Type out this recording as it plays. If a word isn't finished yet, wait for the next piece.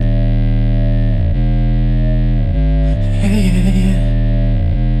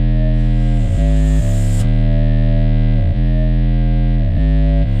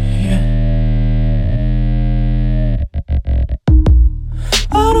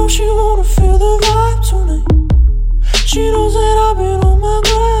she wanna feel the vibe tonight. She knows that I've been on my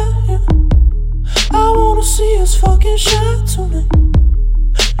grind, yeah. I wanna see us fucking shine tonight.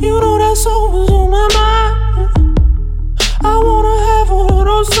 You know that's always on my mind, yeah. I wanna have one of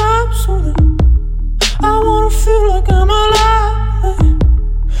those times tonight. I wanna feel like I'm alive, yeah.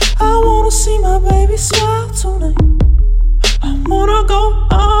 I wanna see my baby smile tonight. I wanna go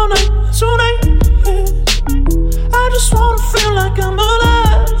all night tonight, yeah. I just wanna feel like I'm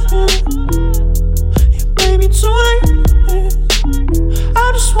alive, yeah. Yeah, baby, tonight, yeah.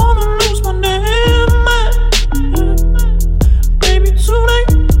 I just wanna lose my damn mind, yeah. Baby, tonight,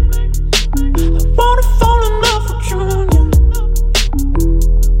 I wanna fall in love with you, yeah.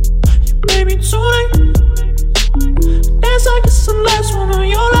 Yeah, baby, tonight, dance like it's the last one of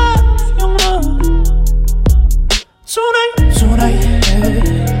your life, young love. Tonight,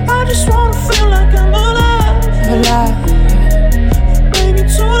 yeah. I just wanna feel like I'm alive, alive. Baby,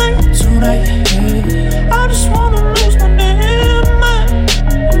 tonight, yeah. I just wanna lose my damn mind.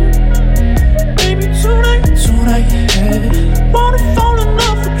 Baby, tonight, yeah. Wanna fall in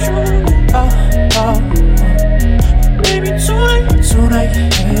love with you. Baby, tonight,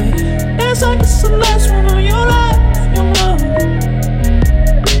 yeah. Dance like it's the last one of your life, young love.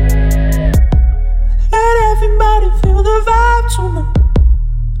 Let everybody feel the vibe tonight.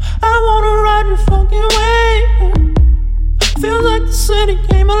 I wanna ride your fucking wave. Feels like the city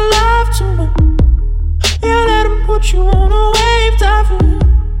came alive tonight. Yeah, let them put you on a wave, diving.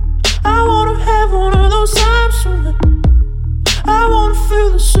 I wanna have one of those times tonight. I wanna feel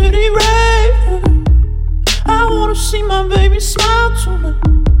the city rave. I wanna see my baby smile tonight.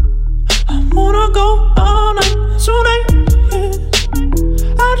 I wanna go all night tonight, yeah.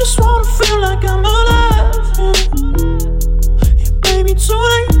 I just wanna feel like I'm alive, yeah. Yeah, baby,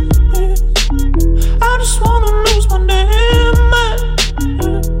 tonight, yeah. I just wanna lose my damn mind,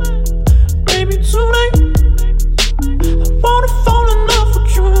 yeah. Baby, tonight, I wanna fall in love with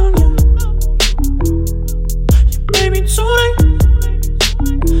you, yeah. Yeah, baby, tonight,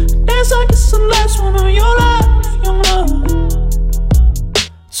 dance like it's the last one of your life, young love.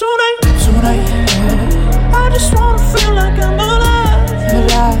 Tonight, yeah. I just wanna feel like I'm alive,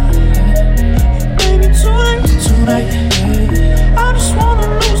 alive. Yeah, baby, tonight, yeah. I just wanna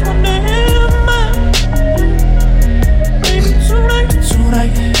lose my damn mind. Baby, tonight,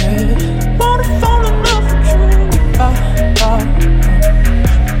 yeah. Wanna fall in love with you.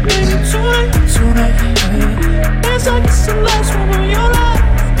 Baby, tonight, yeah. Dance like it's the last one of your life,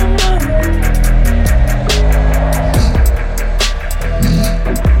 young love.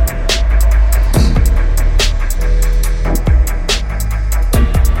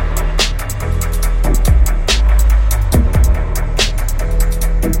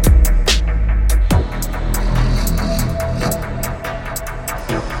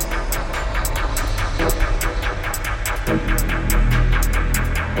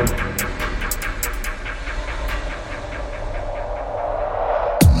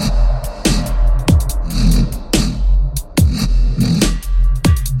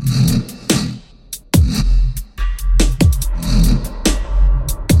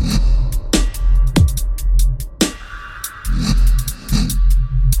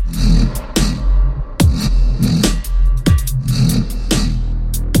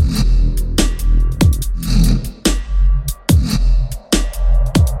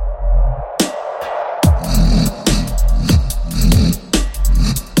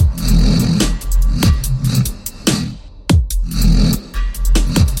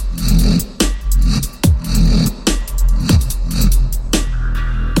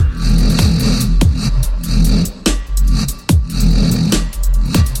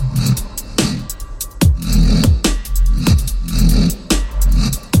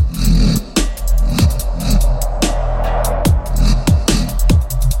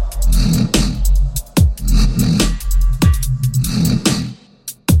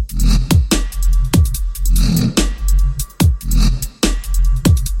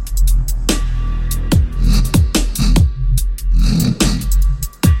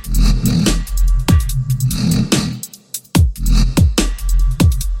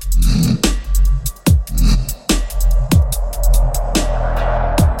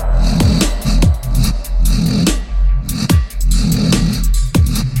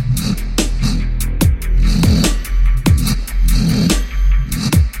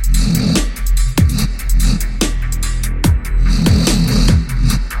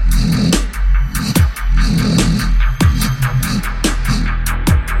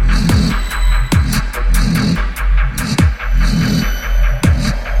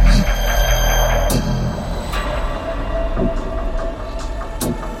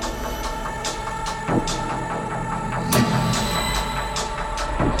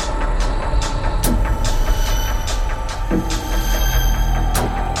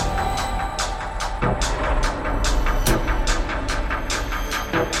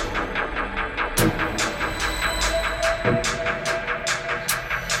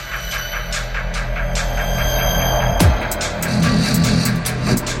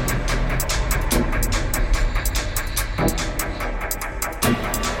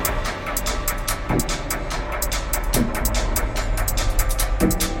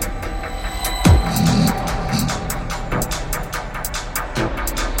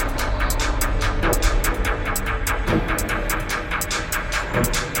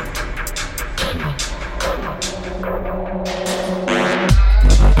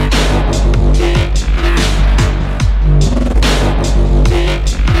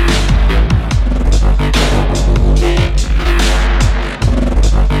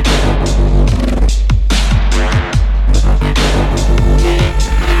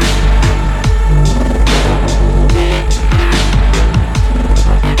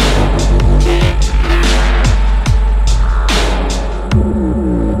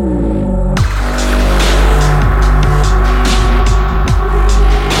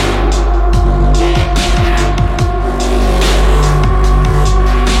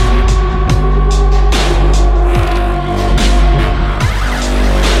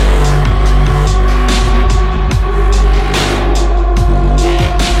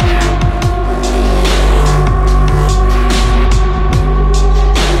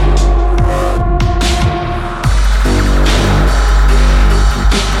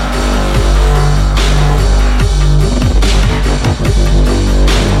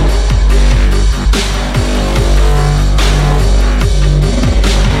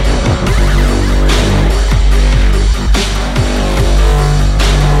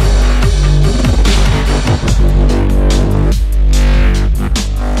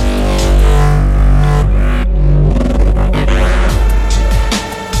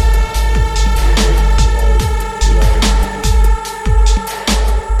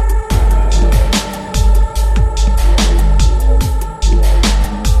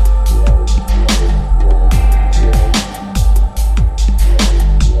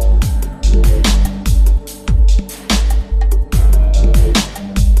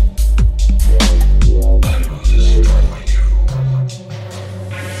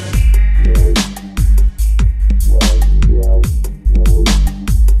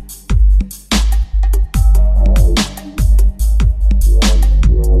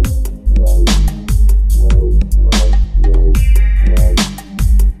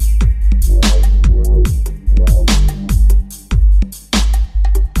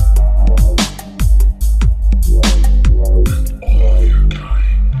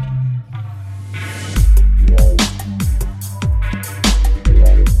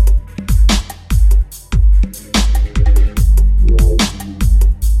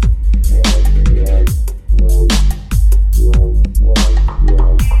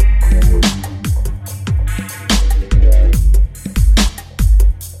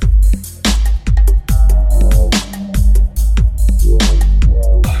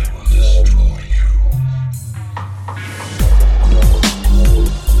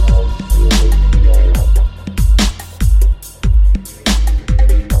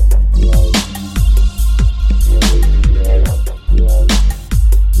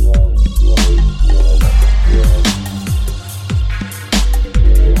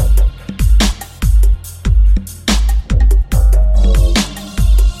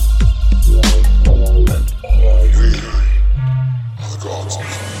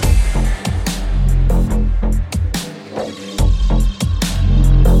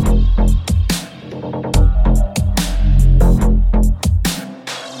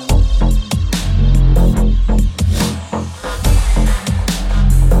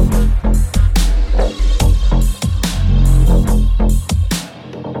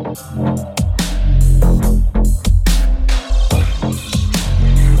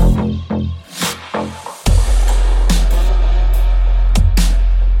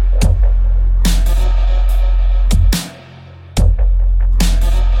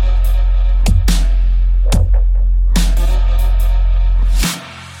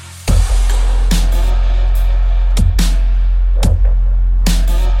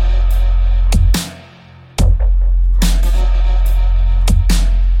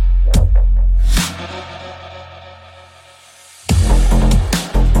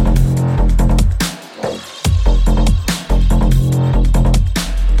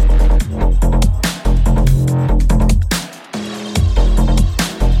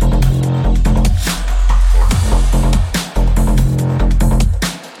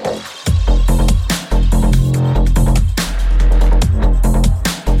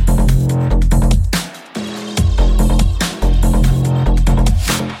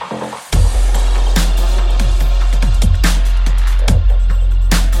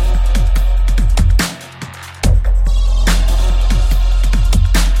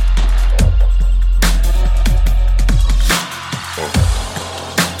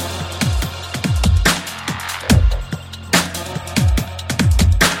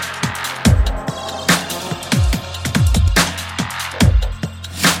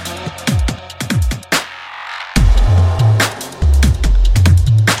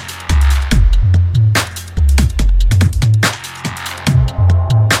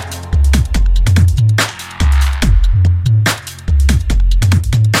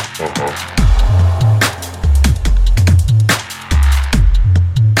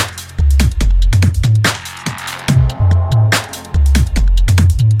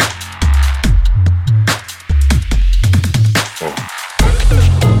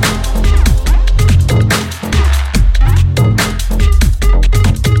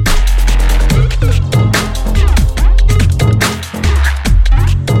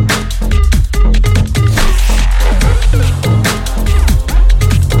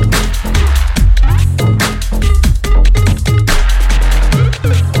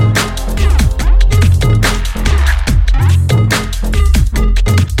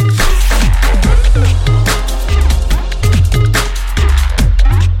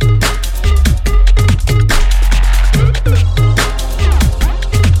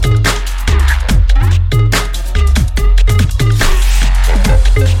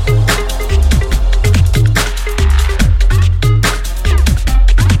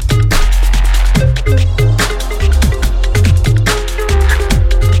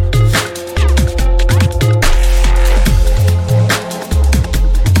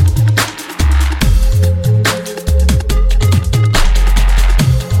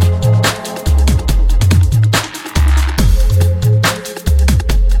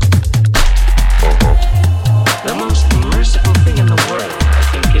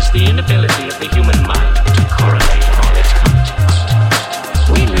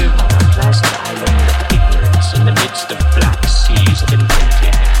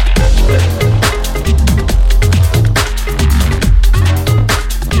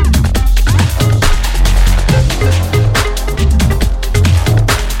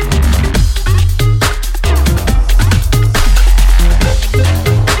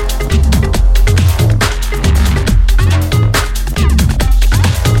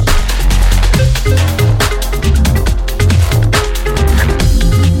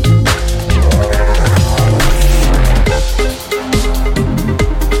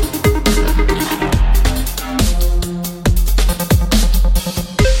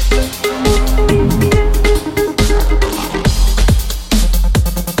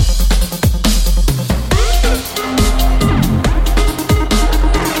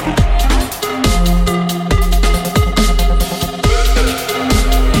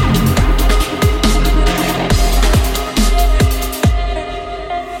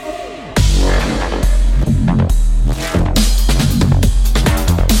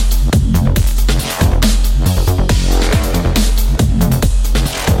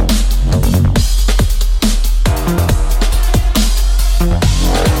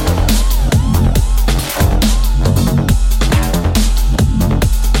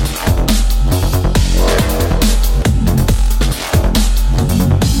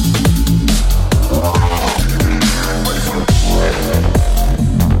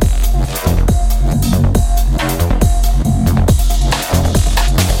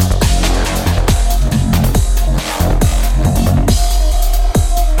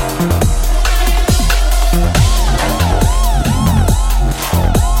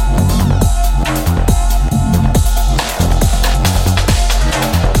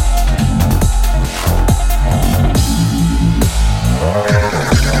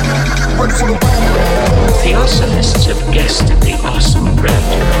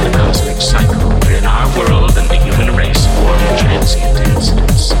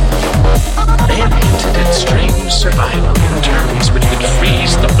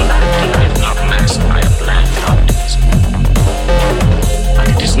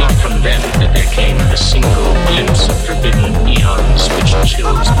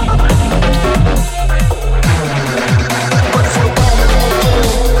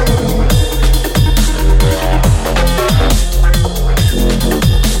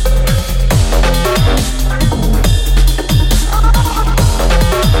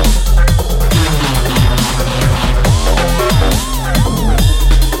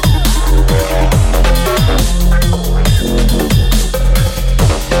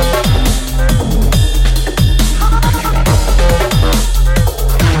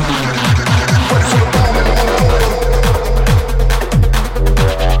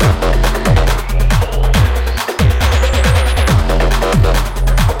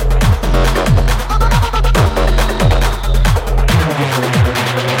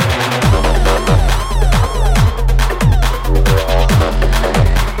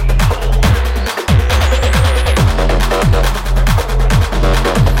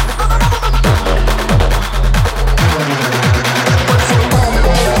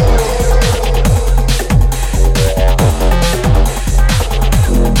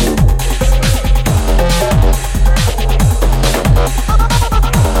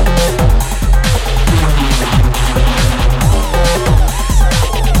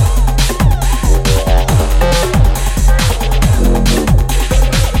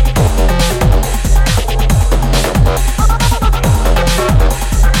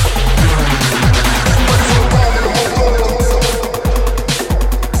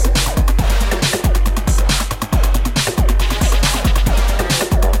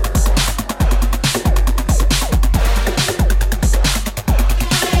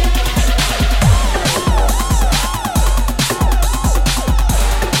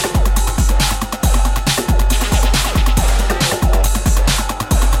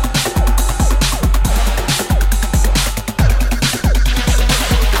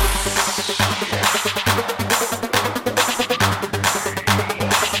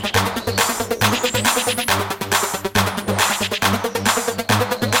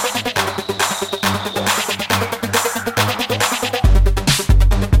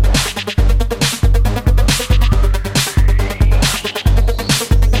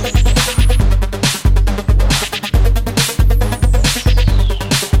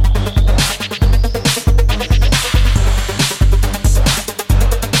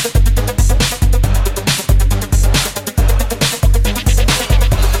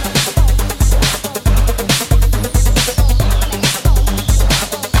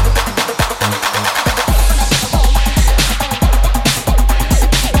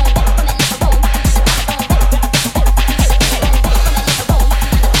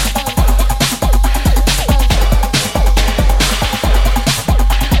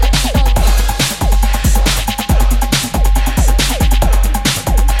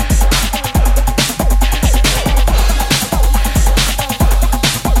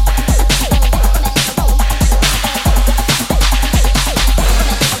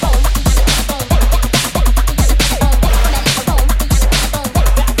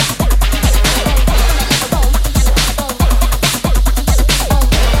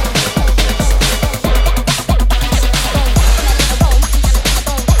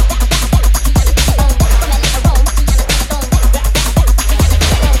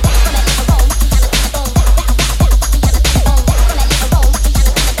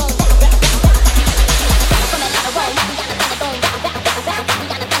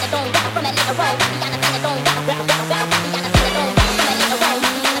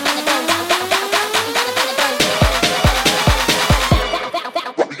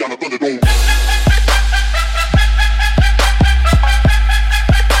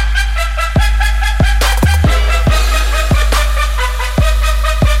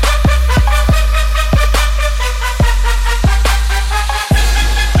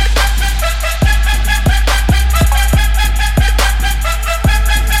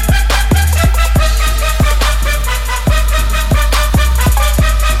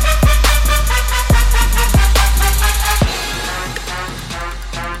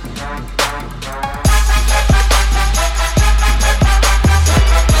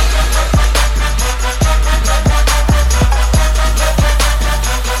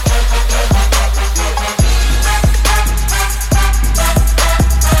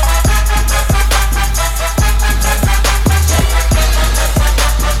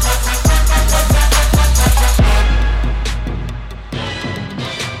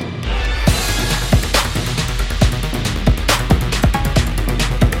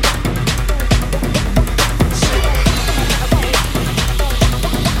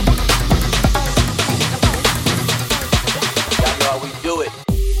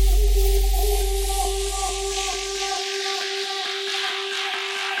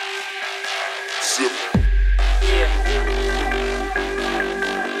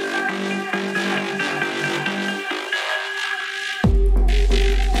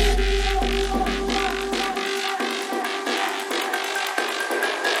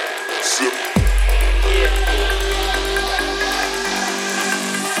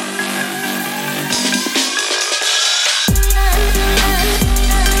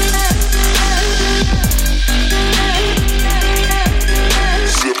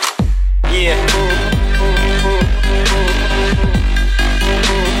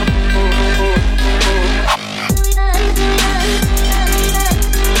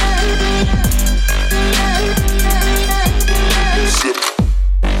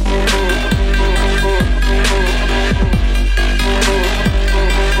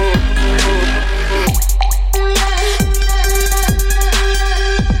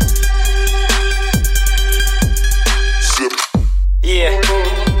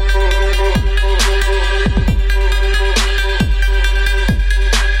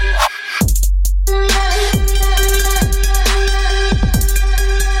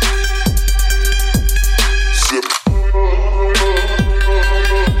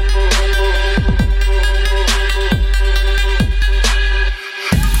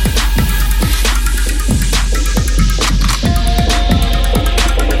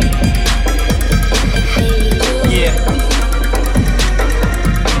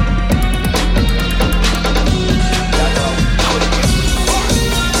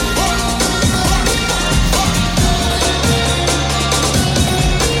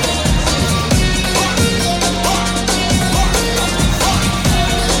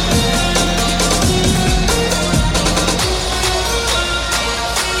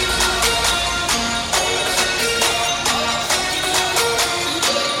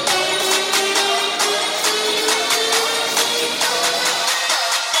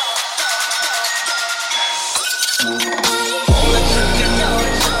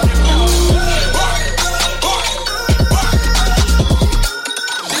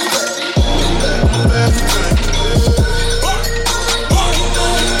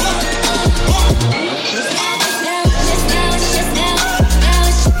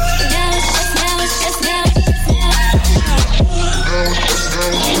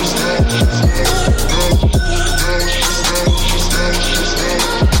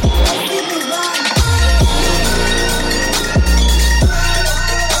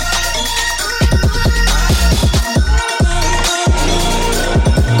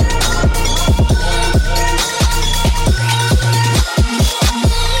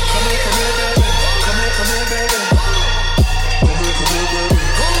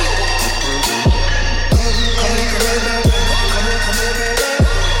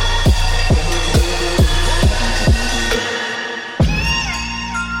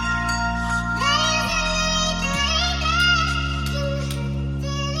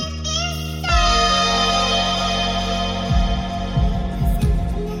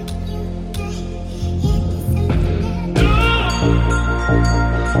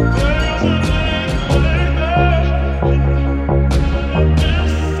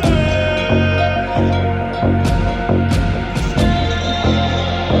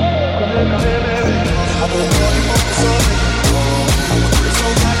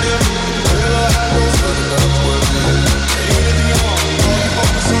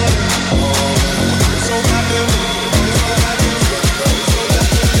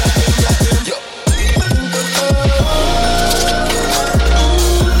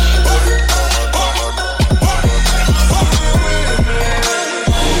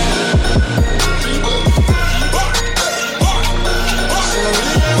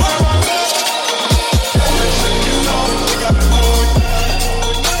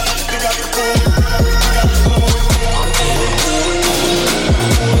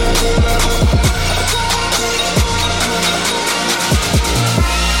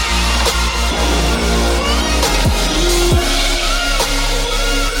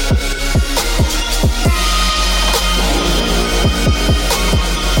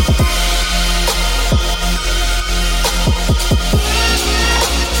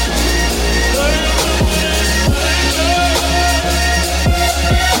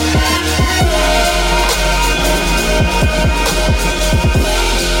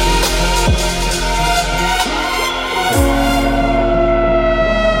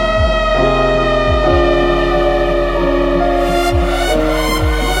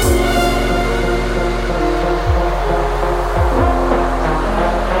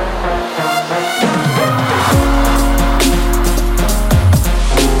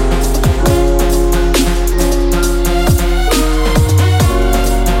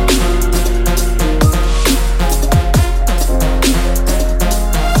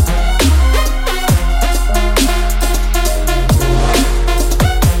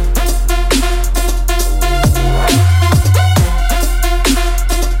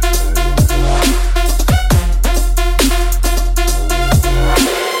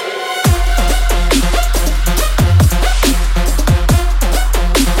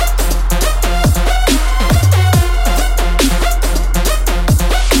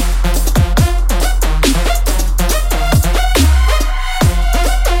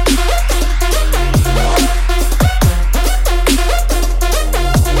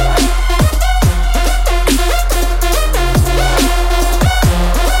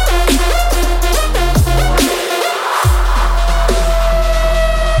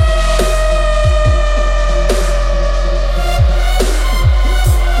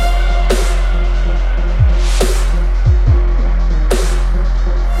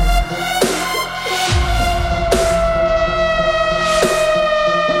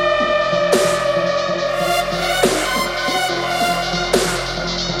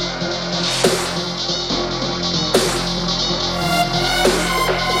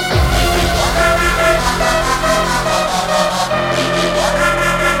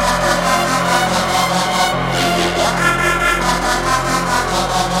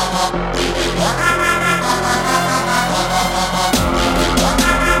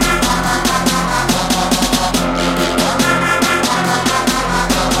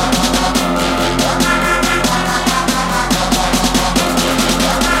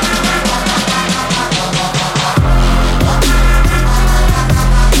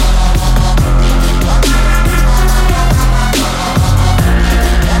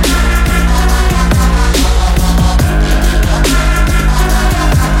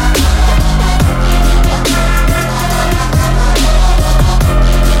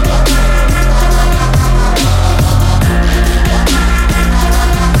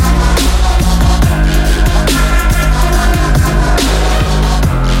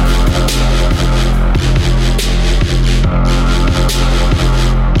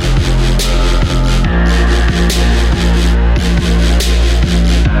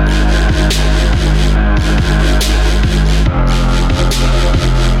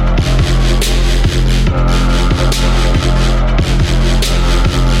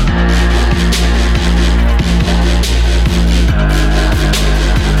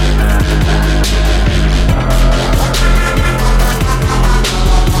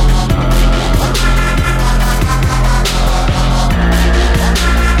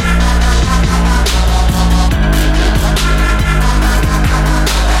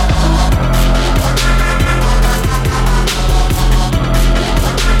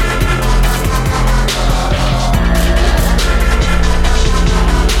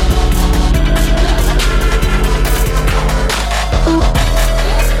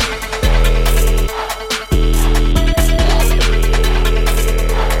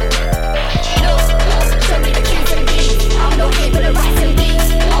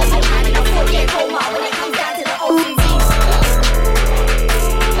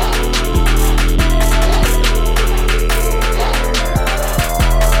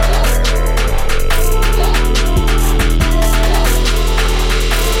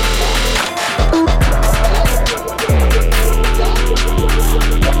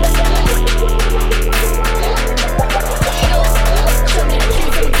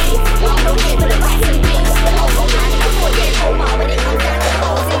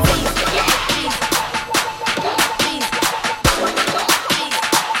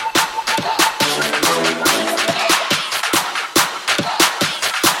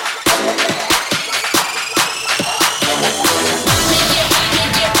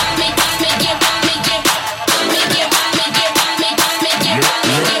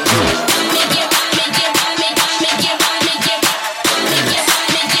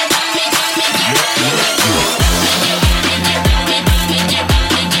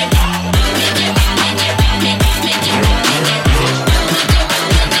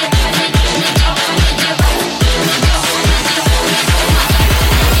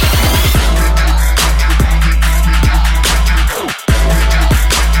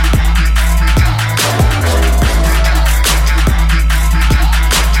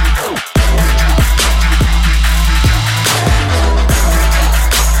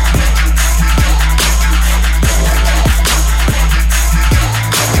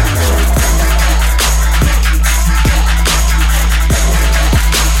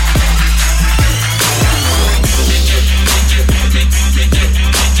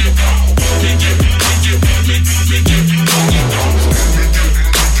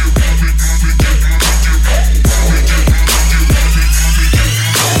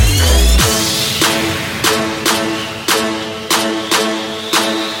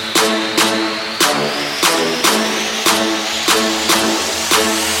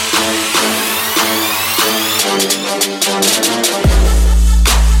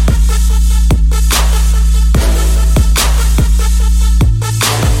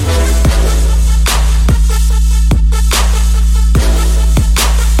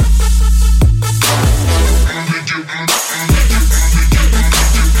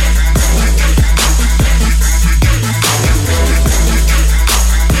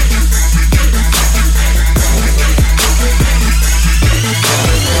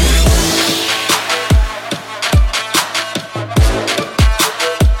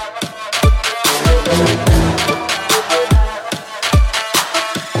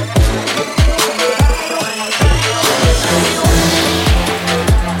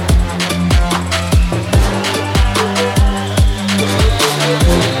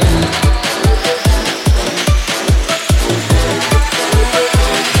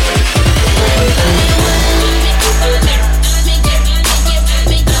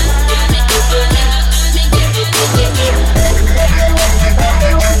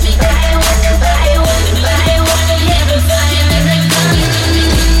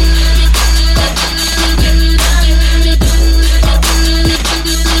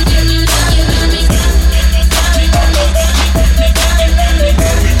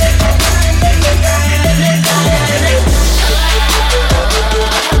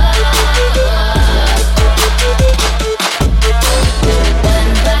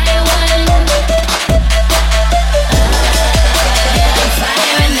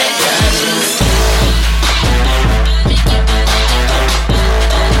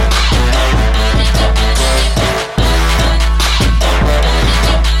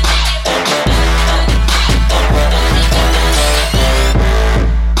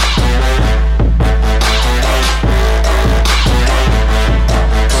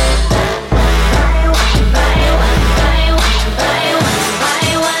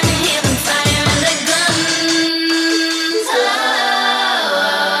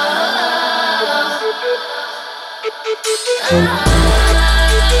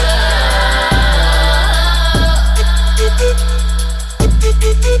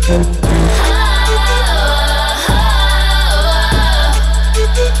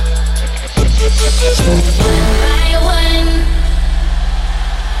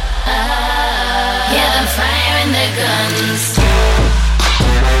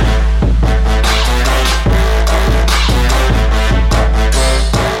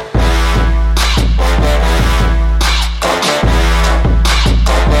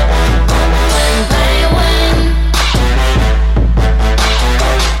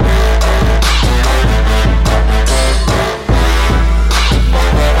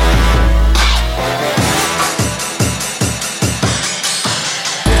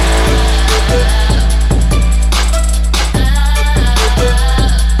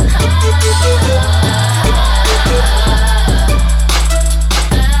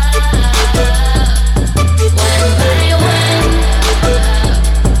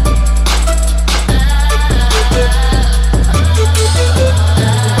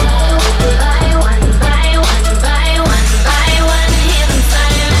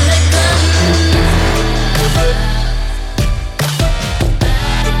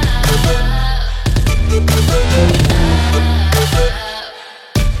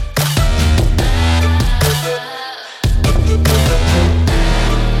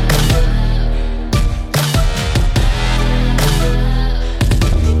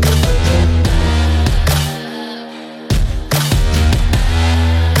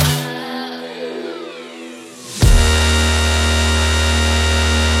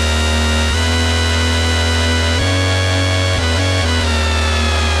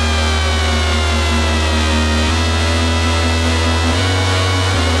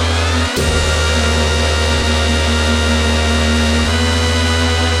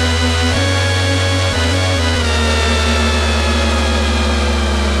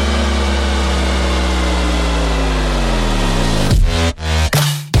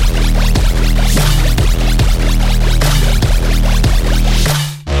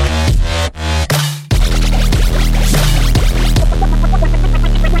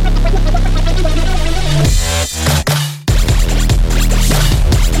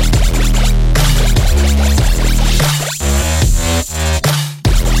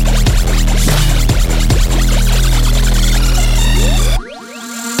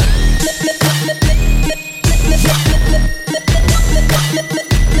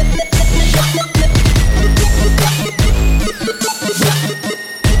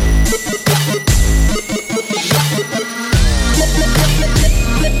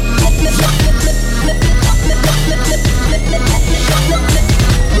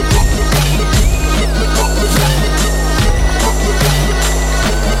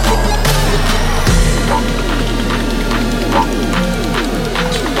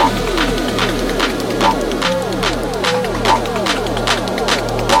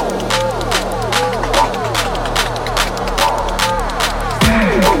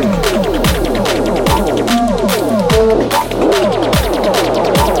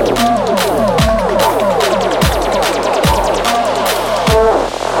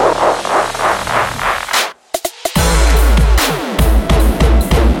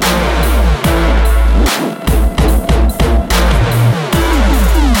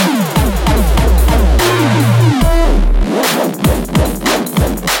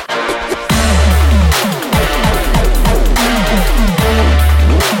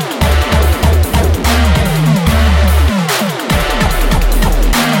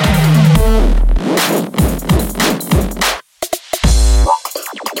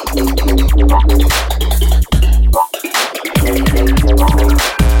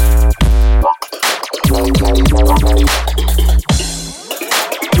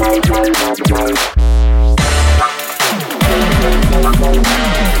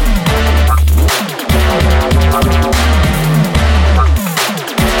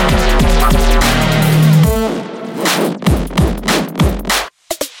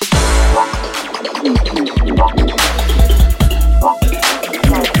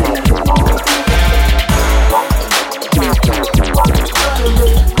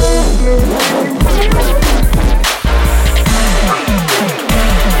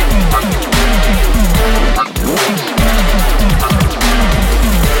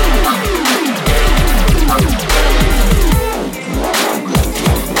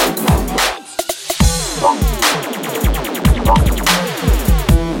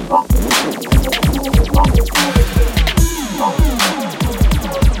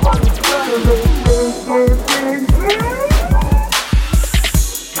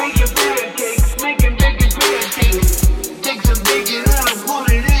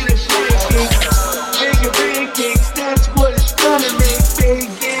 That's what it's gonna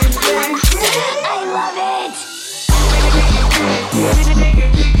make. Big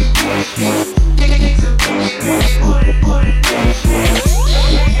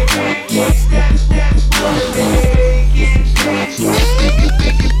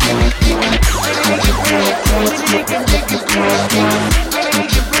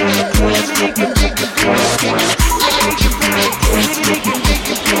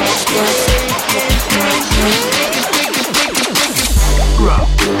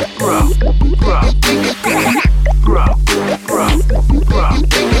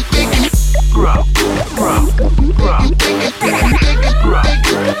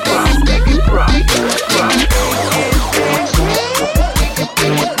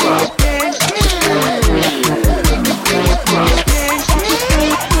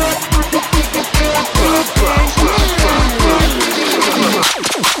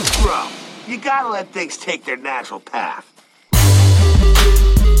things take their natural path.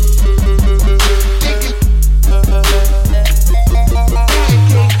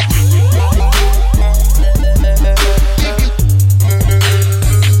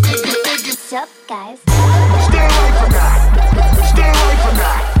 What's up, guys? Stay away from that! Stay away from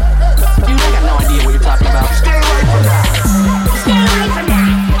that! Dude, I got no idea what you're talking about. Stay away from that! Stay away from that!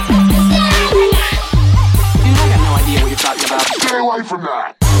 Dude, I got no idea what you're talking about. Stay away from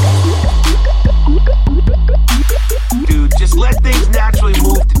that! Dude, just let things naturally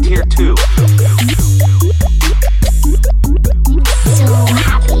move to tier 2. So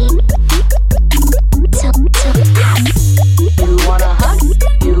happy. So happy. You wanna hug?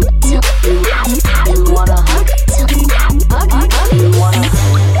 You wanna hug? Hug? You wanna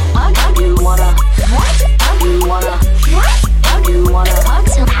hug? You wanna what? You wanna what? You wanna hug?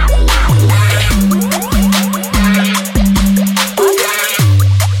 So happy.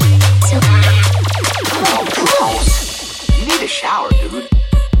 Oh, gross! You need a shower, dude.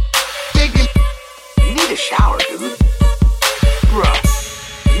 You need a shower, dude. Bro,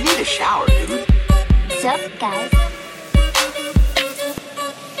 you need a shower, dude. What's up, guys?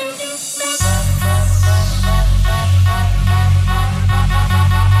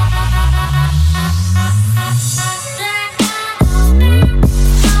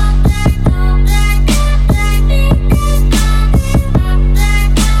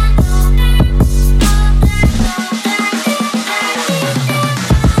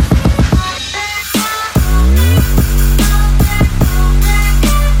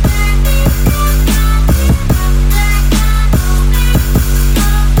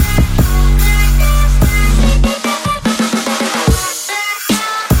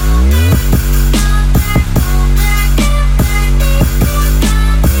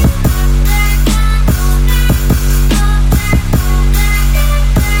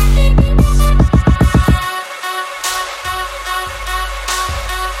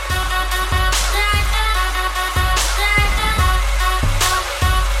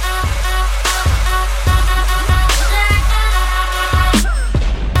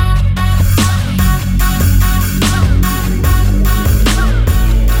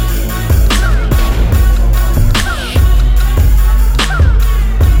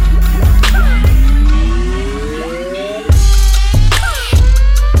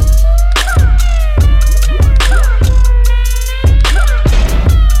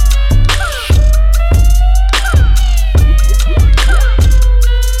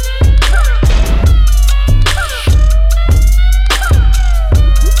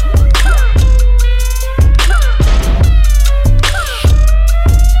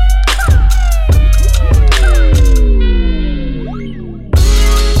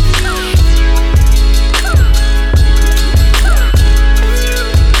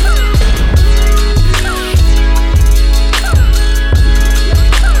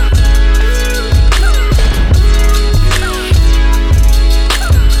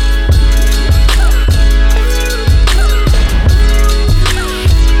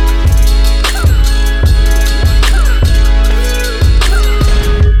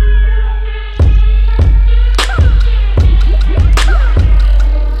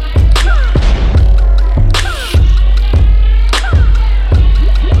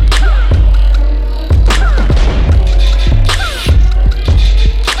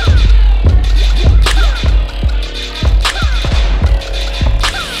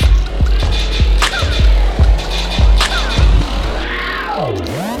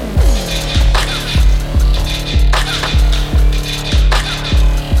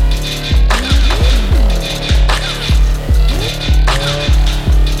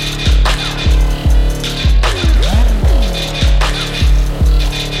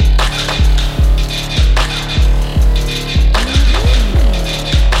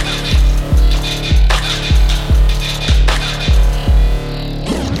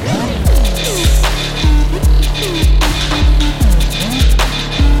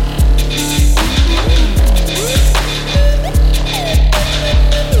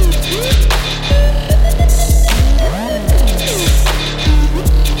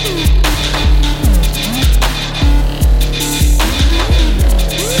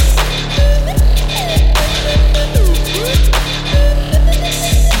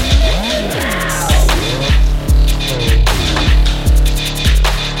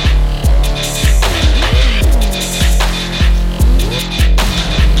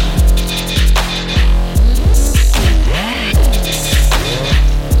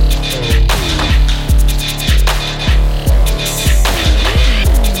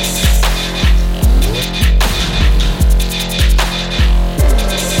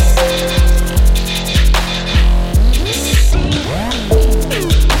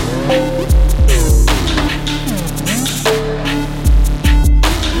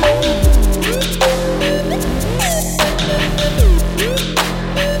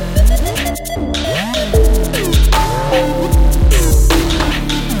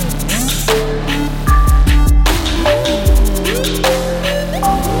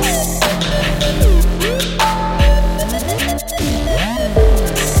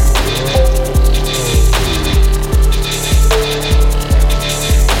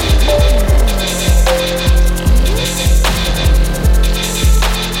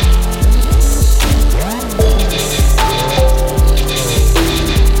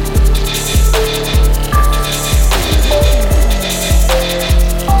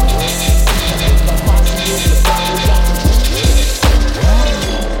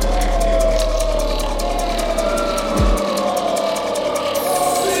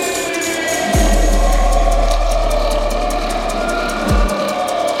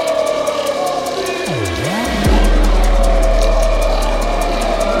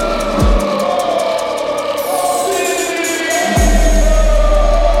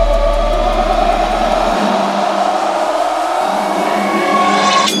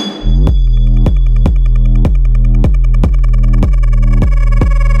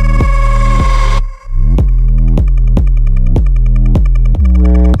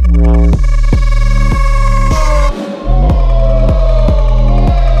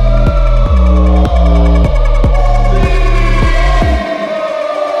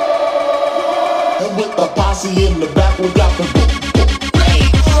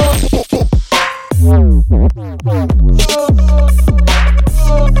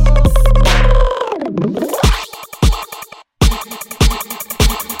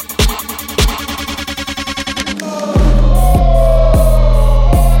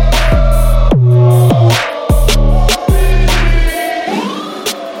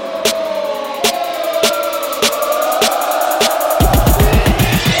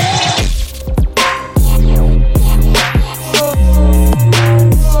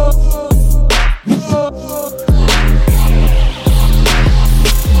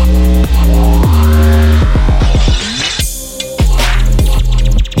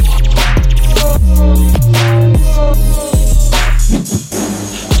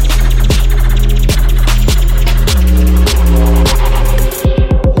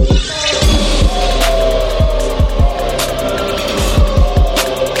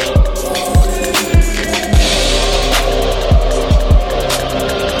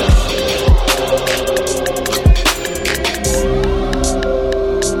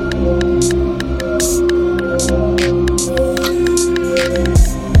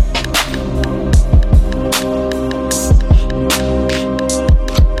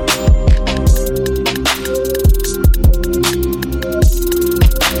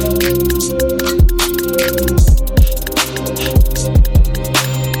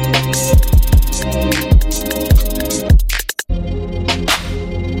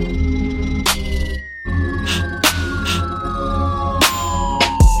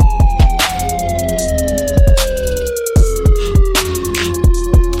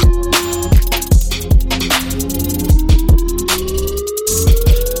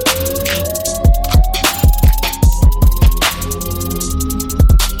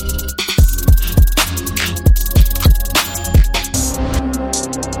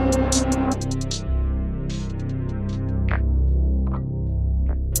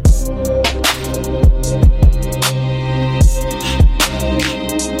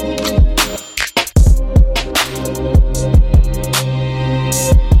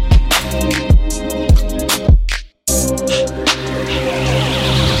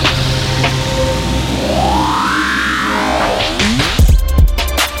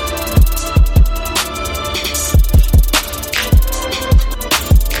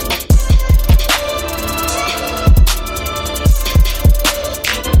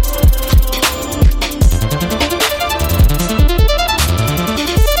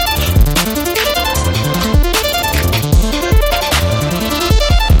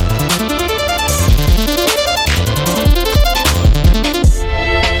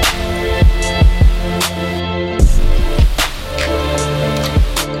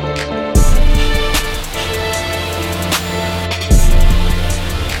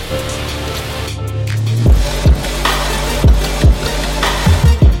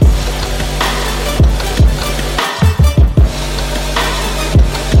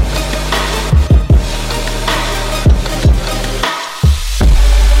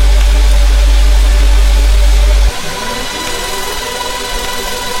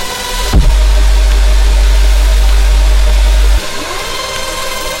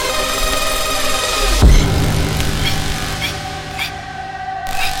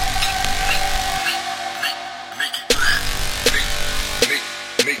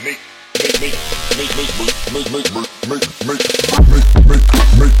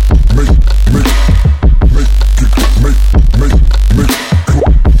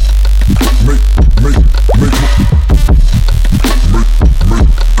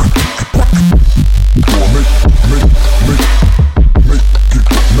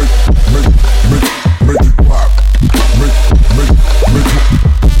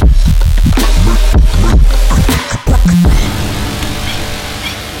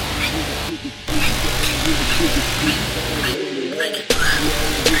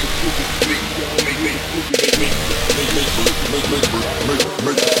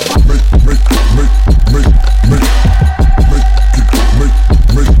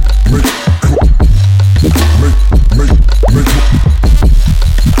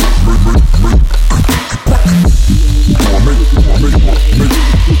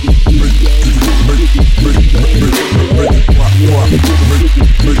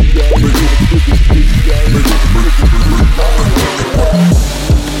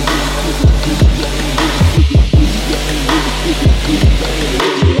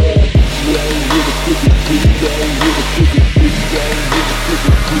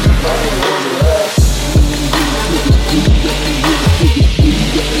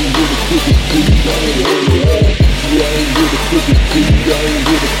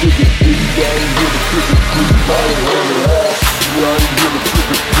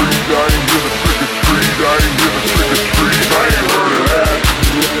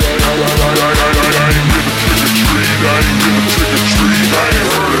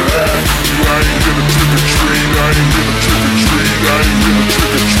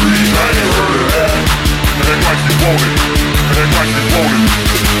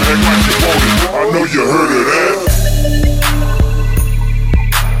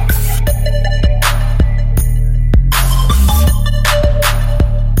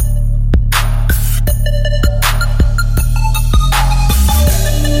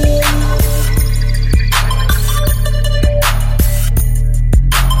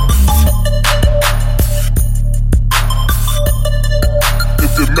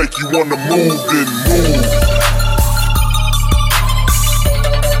 wanna move, then move.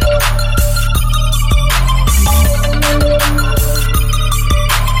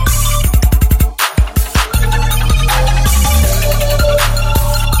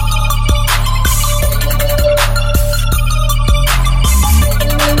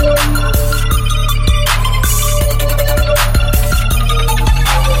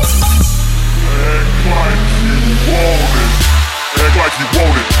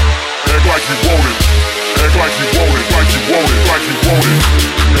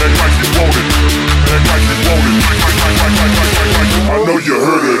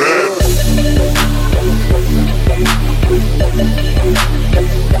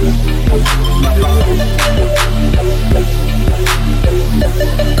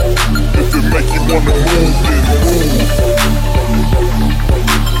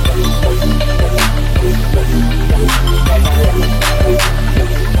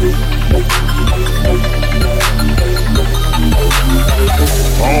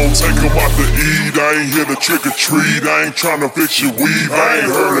 Tryna fix your weave, I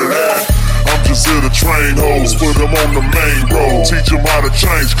ain't heard of that. I'm just here to train hoes, put them on the main road, teach them how to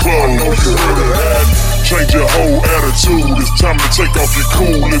change clothes. I know you heard of that. Change your whole attitude, it's time to take off your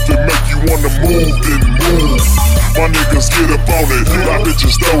cool. If it make you wanna move, then move. My niggas get up on it, my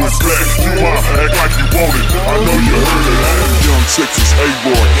bitches throw it back. You might act like you want it, I know you heard of that. Young Texas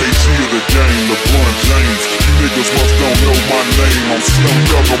A-boy, KG of the game, LeBron James. You niggas must don't know my name. I'm Slim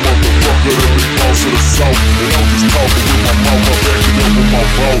Thugger, motherfucker, the big boss of the South. And I'm just talking with my mouth, I'm backing up with my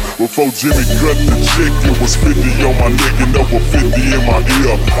ball. Before Jimmy cut the chick, it was 50 on my neck and over 50 in my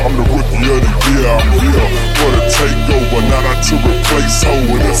ear. I'm the rookie of the year, I'm here for the takeover, not out to replace Ho.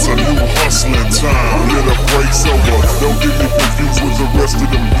 And it's a new hustling time, let a brace over. Don't get me confused with the rest of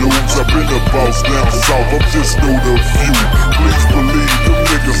them dudes. I've been a boss down south, I'm just new to few. Please believe them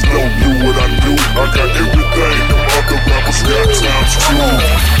niggas don't do what I do. I got everything them other rappers got times two.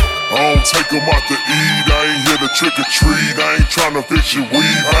 I don't take them out to eat, I ain't here to trick or treat. I ain't tryna fix your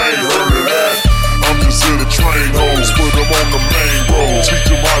weave, I ain't heard of that. I'm just here to train hoes, put them on the main road, teach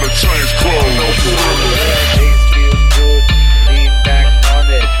them how to change clothes. No heard of that. Things feel good, lean back on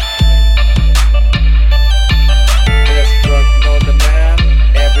it. Just drug know the man,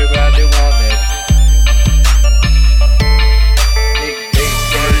 everybody want it. Big bass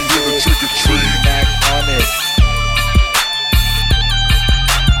feels good, lean back on it.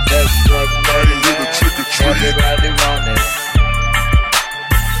 Just drug know the man, everybody want it.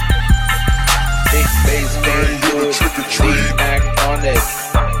 Big bass feels good, lean back on it.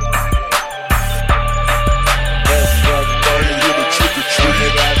 Just drug know the man,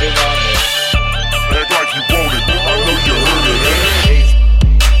 everybody want it. Act like you want it, I know you heard of that.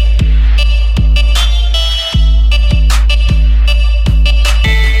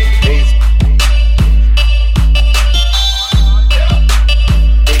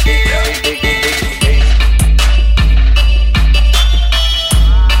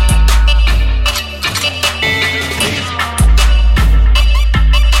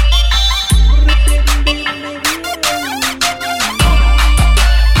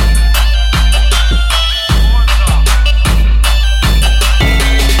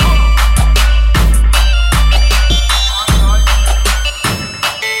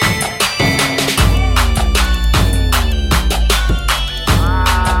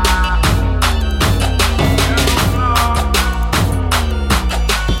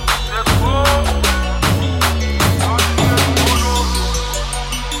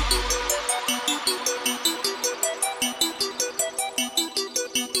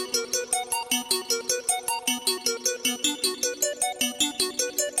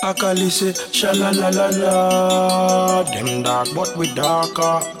 I call it say sha-la-la-la-la. Them dark but we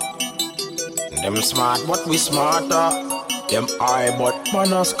darker. Them smart but we smarter. Them high but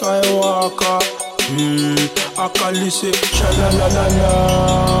man a skywalker. I call it say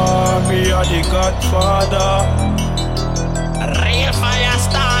sha-la-la-la-la. Me a the godfather, real fire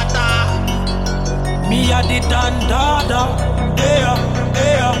starter. Me a the dandada. Yeah.